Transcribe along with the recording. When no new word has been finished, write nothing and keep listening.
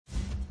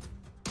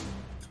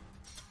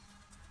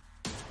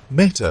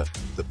Meta,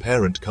 the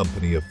parent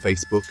company of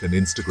Facebook and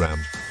Instagram,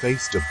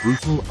 faced a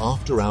brutal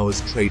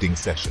after-hours trading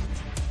session.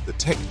 The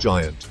tech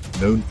giant,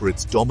 known for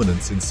its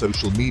dominance in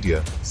social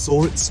media,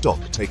 saw its stock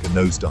take a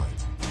nosedive,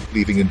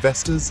 leaving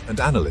investors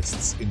and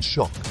analysts in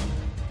shock.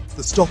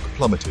 The stock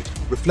plummeted,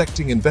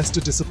 reflecting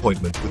investor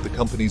disappointment with the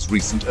company's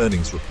recent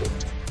earnings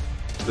report.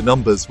 The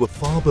numbers were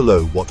far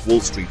below what Wall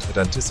Street had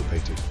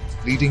anticipated,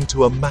 leading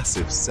to a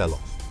massive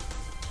sell-off.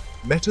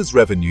 Meta's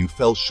revenue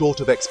fell short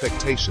of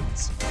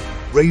expectations,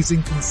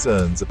 raising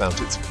concerns about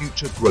its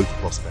future growth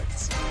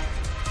prospects.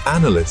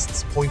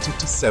 Analysts pointed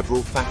to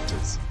several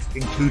factors,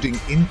 including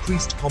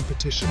increased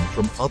competition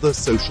from other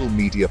social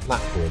media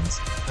platforms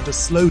and a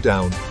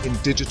slowdown in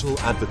digital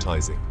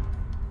advertising.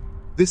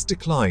 This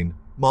decline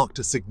marked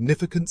a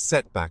significant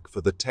setback for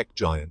the tech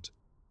giant,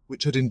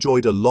 which had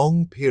enjoyed a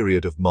long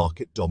period of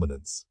market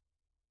dominance.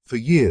 For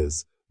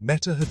years,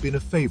 Meta had been a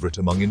favorite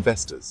among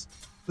investors,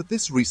 but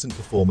this recent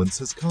performance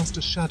has cast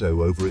a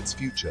shadow over its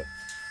future.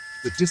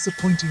 The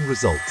disappointing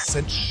results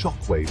sent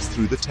shockwaves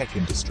through the tech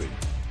industry.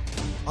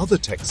 Other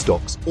tech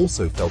stocks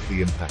also felt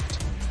the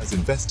impact, as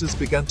investors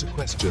began to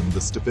question the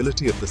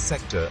stability of the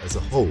sector as a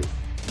whole.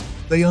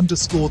 They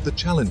underscored the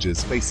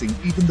challenges facing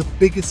even the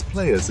biggest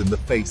players in the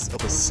face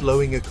of a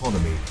slowing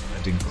economy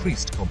and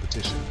increased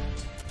competition.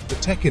 The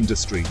tech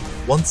industry,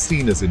 once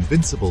seen as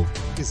invincible,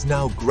 is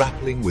now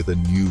grappling with a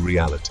new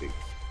reality.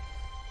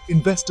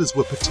 Investors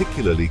were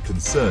particularly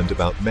concerned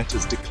about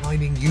Meta's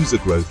declining user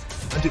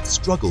growth and its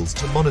struggles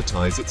to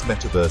monetize its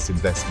metaverse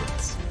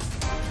investments.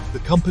 The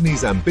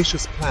company's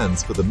ambitious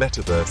plans for the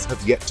metaverse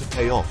have yet to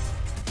pay off,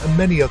 and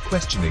many are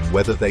questioning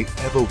whether they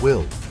ever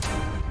will.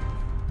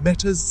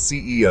 Meta's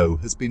CEO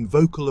has been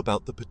vocal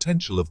about the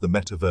potential of the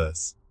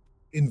metaverse,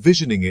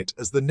 envisioning it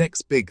as the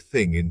next big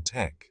thing in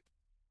tech.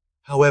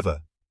 However,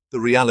 the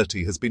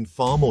reality has been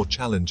far more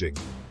challenging,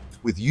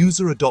 with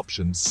user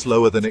adoption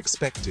slower than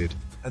expected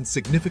and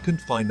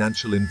significant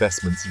financial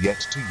investments yet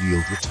to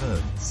yield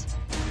returns.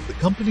 The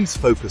company's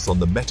focus on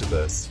the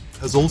metaverse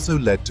has also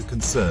led to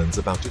concerns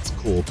about its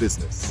core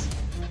business.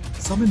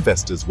 Some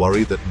investors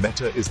worry that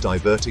Meta is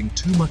diverting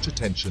too much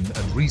attention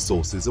and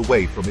resources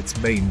away from its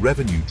main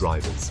revenue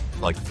drivers,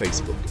 like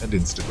Facebook and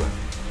Instagram.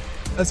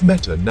 As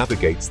Meta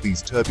navigates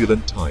these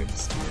turbulent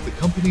times, the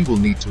company will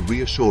need to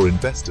reassure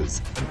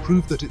investors and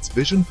prove that its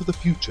vision for the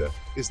future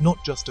is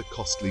not just a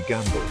costly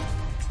gamble.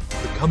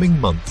 The coming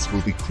months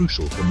will be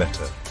crucial for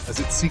Meta as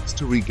it seeks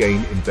to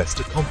regain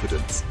investor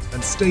confidence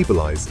and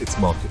stabilize its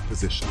market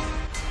position.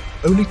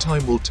 Only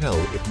time will tell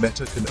if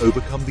Meta can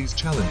overcome these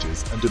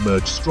challenges and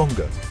emerge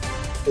stronger,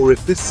 or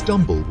if this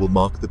stumble will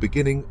mark the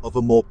beginning of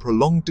a more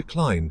prolonged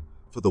decline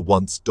for the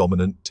once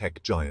dominant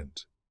tech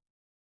giant.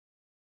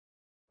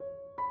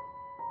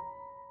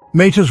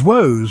 Meta's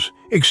woes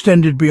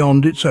extended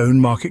beyond its own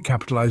market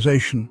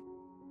capitalization.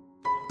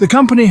 The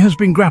company has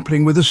been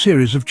grappling with a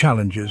series of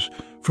challenges,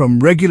 from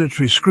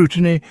regulatory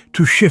scrutiny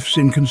to shifts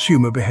in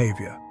consumer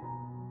behavior.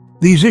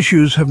 These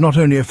issues have not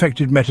only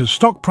affected Meta's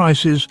stock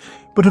prices,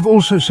 but have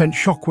also sent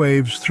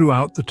shockwaves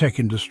throughout the tech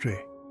industry.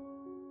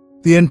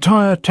 The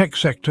entire tech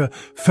sector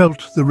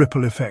felt the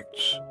ripple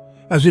effects,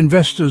 as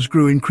investors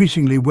grew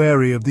increasingly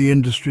wary of the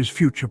industry's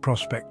future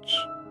prospects.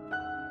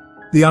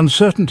 The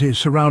uncertainty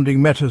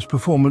surrounding Meta's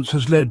performance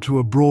has led to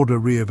a broader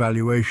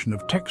re-evaluation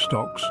of tech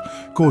stocks,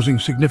 causing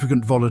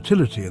significant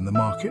volatility in the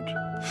market.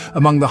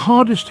 Among the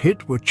hardest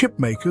hit were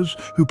chipmakers,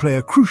 who play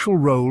a crucial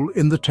role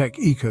in the tech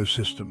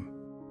ecosystem.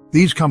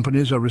 These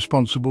companies are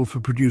responsible for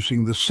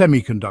producing the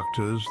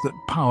semiconductors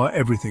that power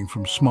everything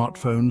from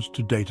smartphones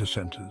to data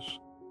centers.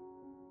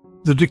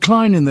 The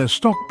decline in their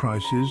stock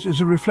prices is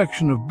a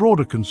reflection of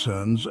broader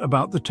concerns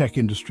about the tech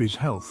industry's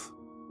health.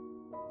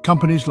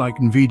 Companies like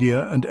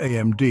Nvidia and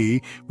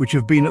AMD, which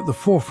have been at the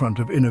forefront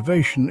of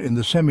innovation in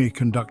the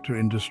semiconductor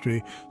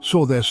industry,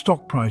 saw their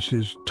stock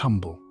prices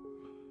tumble.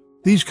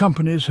 These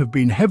companies have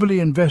been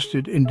heavily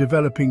invested in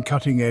developing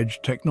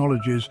cutting-edge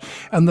technologies,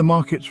 and the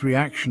market's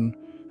reaction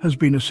has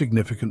been a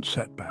significant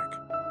setback.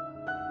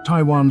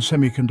 Taiwan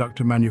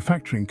Semiconductor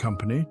Manufacturing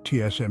Company,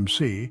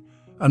 TSMC,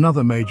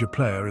 another major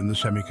player in the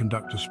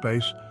semiconductor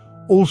space,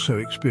 also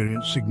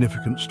experienced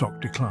significant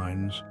stock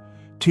declines.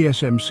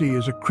 TSMC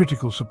is a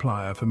critical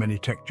supplier for many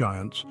tech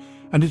giants,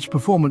 and its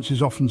performance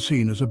is often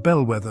seen as a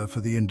bellwether for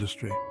the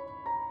industry.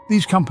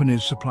 These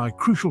companies supply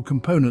crucial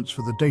components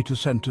for the data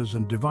centers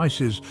and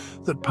devices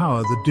that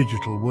power the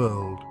digital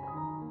world.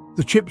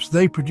 The chips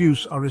they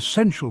produce are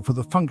essential for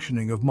the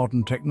functioning of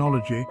modern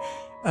technology,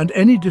 and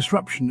any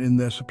disruption in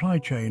their supply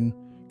chain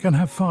can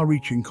have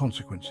far-reaching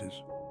consequences.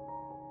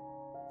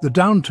 The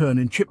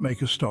downturn in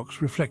chipmaker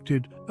stocks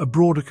reflected a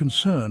broader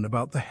concern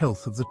about the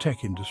health of the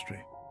tech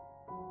industry.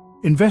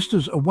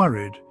 Investors are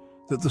worried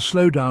that the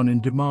slowdown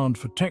in demand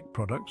for tech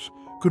products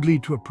could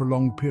lead to a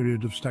prolonged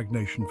period of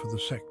stagnation for the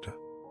sector.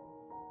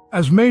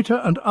 As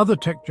Meta and other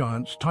tech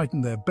giants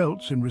tighten their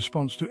belts in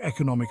response to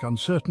economic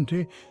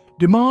uncertainty,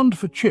 demand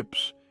for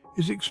chips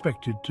is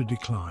expected to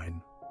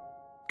decline.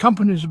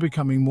 Companies are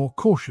becoming more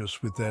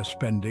cautious with their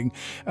spending,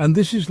 and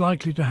this is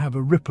likely to have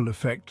a ripple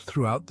effect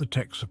throughout the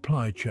tech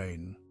supply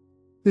chain.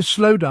 This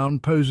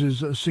slowdown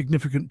poses a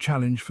significant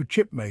challenge for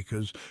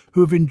chipmakers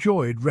who have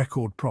enjoyed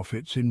record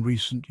profits in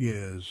recent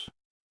years.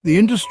 The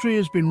industry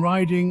has been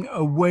riding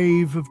a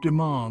wave of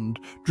demand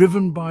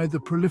driven by the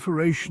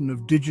proliferation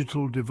of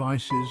digital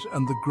devices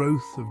and the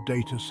growth of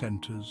data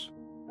centers.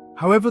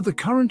 However, the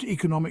current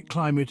economic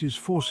climate is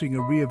forcing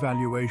a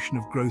re-evaluation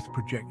of growth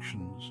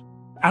projections.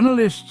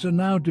 Analysts are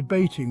now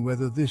debating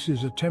whether this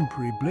is a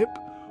temporary blip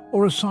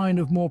or a sign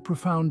of more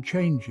profound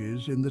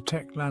changes in the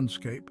tech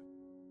landscape.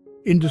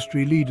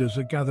 Industry leaders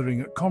are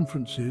gathering at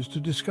conferences to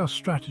discuss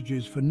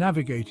strategies for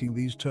navigating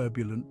these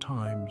turbulent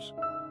times.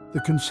 The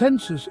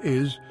consensus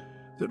is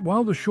that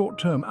while the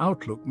short-term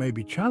outlook may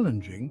be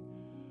challenging,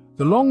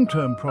 the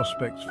long-term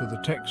prospects for the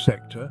tech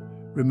sector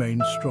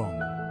remain strong.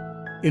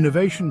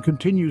 Innovation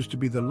continues to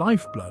be the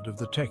lifeblood of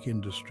the tech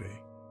industry.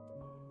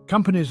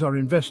 Companies are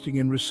investing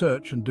in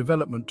research and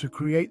development to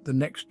create the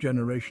next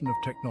generation of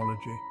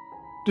technology.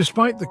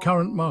 Despite the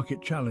current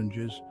market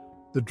challenges,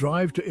 the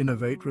drive to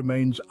innovate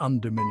remains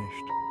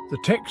undiminished. The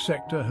tech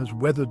sector has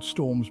weathered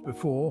storms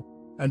before,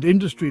 and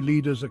industry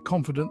leaders are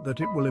confident that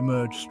it will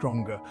emerge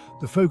stronger.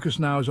 The focus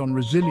now is on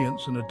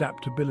resilience and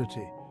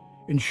adaptability,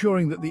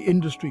 ensuring that the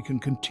industry can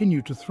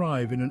continue to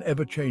thrive in an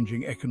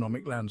ever-changing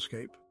economic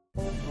landscape.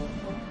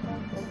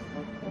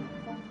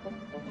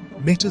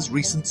 Meta's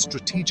recent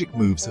strategic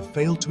moves have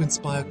failed to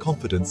inspire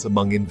confidence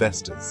among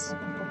investors.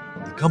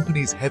 The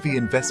company's heavy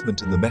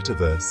investment in the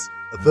metaverse,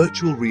 a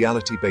virtual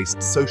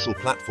reality-based social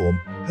platform,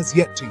 has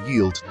yet to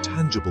yield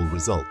tangible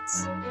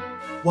results.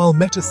 While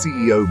Meta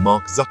CEO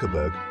Mark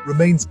Zuckerberg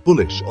remains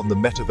bullish on the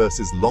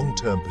metaverse's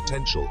long-term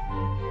potential,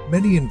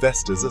 many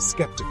investors are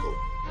skeptical.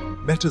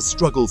 Meta's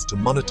struggles to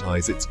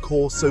monetize its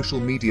core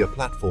social media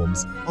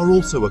platforms are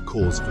also a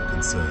cause for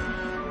concern.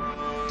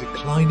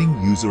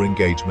 Declining user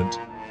engagement,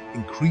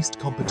 increased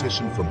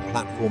competition from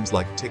platforms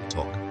like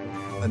TikTok,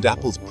 and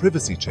Apple's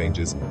privacy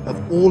changes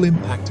have all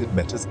impacted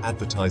Meta's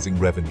advertising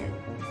revenue.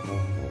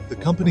 The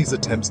company's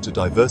attempts to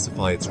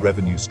diversify its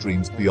revenue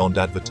streams beyond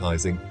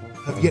advertising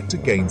have yet to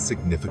gain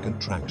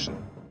significant traction.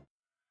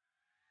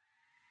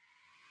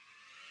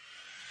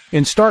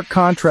 In stark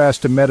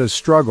contrast to Meta's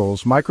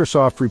struggles,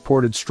 Microsoft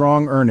reported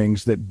strong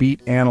earnings that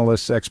beat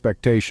analysts'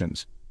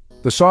 expectations.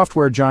 The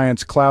software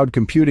giant's cloud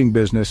computing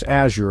business,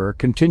 Azure,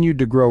 continued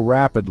to grow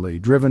rapidly,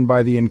 driven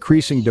by the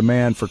increasing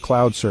demand for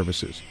cloud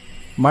services.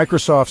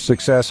 Microsoft's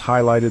success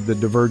highlighted the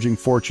diverging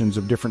fortunes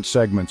of different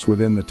segments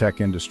within the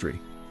tech industry.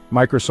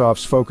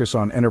 Microsoft's focus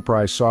on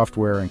enterprise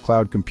software and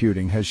cloud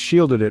computing has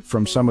shielded it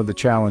from some of the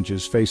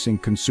challenges facing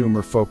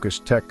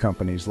consumer-focused tech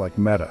companies like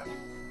Meta.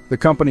 The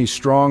company's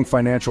strong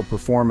financial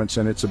performance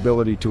and its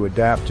ability to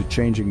adapt to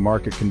changing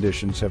market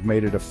conditions have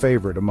made it a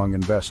favorite among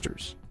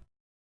investors.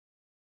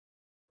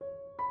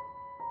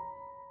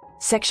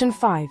 Section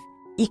 5.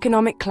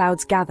 Economic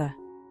Clouds Gather.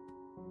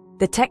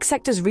 The tech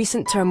sector's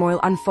recent turmoil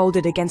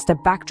unfolded against a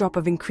backdrop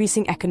of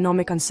increasing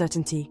economic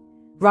uncertainty.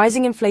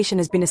 Rising inflation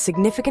has been a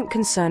significant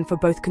concern for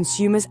both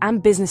consumers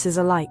and businesses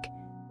alike.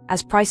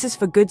 As prices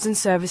for goods and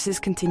services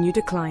continue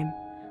to climb,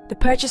 the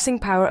purchasing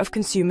power of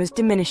consumers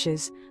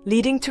diminishes,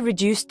 leading to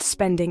reduced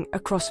spending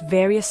across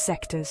various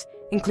sectors,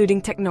 including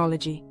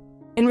technology.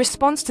 In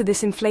response to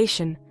this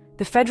inflation,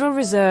 the Federal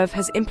Reserve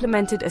has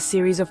implemented a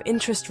series of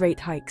interest rate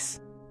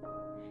hikes.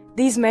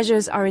 These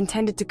measures are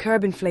intended to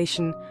curb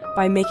inflation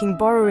by making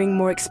borrowing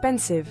more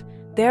expensive,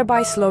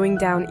 thereby slowing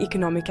down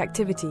economic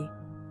activity.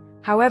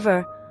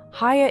 However,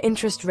 higher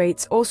interest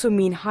rates also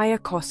mean higher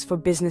costs for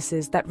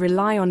businesses that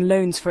rely on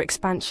loans for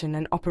expansion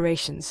and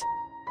operations.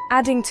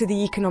 Adding to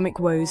the economic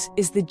woes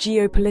is the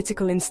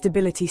geopolitical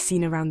instability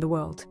seen around the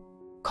world.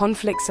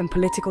 Conflicts and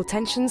political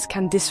tensions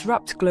can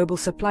disrupt global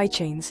supply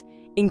chains,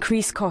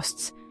 increase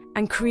costs,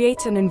 and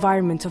create an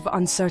environment of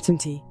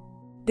uncertainty.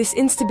 This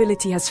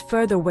instability has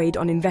further weighed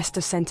on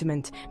investor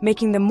sentiment,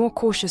 making them more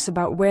cautious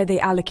about where they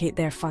allocate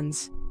their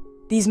funds.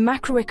 These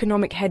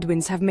macroeconomic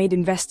headwinds have made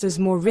investors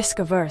more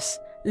risk-averse,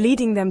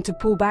 leading them to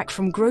pull back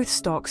from growth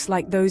stocks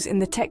like those in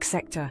the tech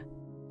sector.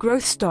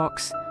 Growth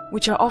stocks,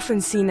 which are often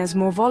seen as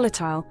more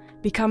volatile,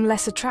 become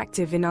less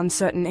attractive in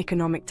uncertain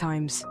economic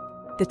times.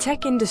 The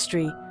tech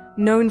industry,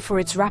 known for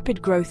its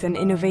rapid growth and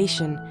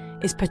innovation,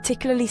 is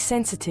particularly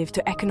sensitive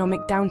to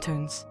economic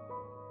downturns.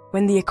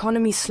 When the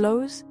economy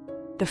slows,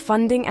 the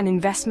funding and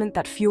investment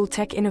that fuel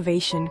tech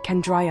innovation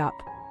can dry up,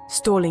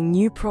 stalling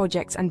new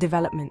projects and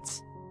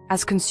developments.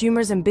 As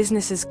consumers and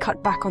businesses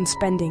cut back on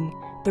spending,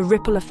 the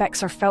ripple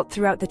effects are felt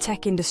throughout the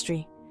tech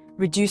industry.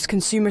 Reduced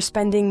consumer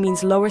spending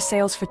means lower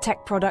sales for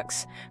tech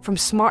products, from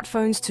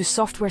smartphones to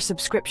software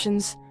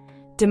subscriptions.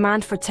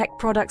 Demand for tech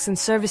products and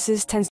services tends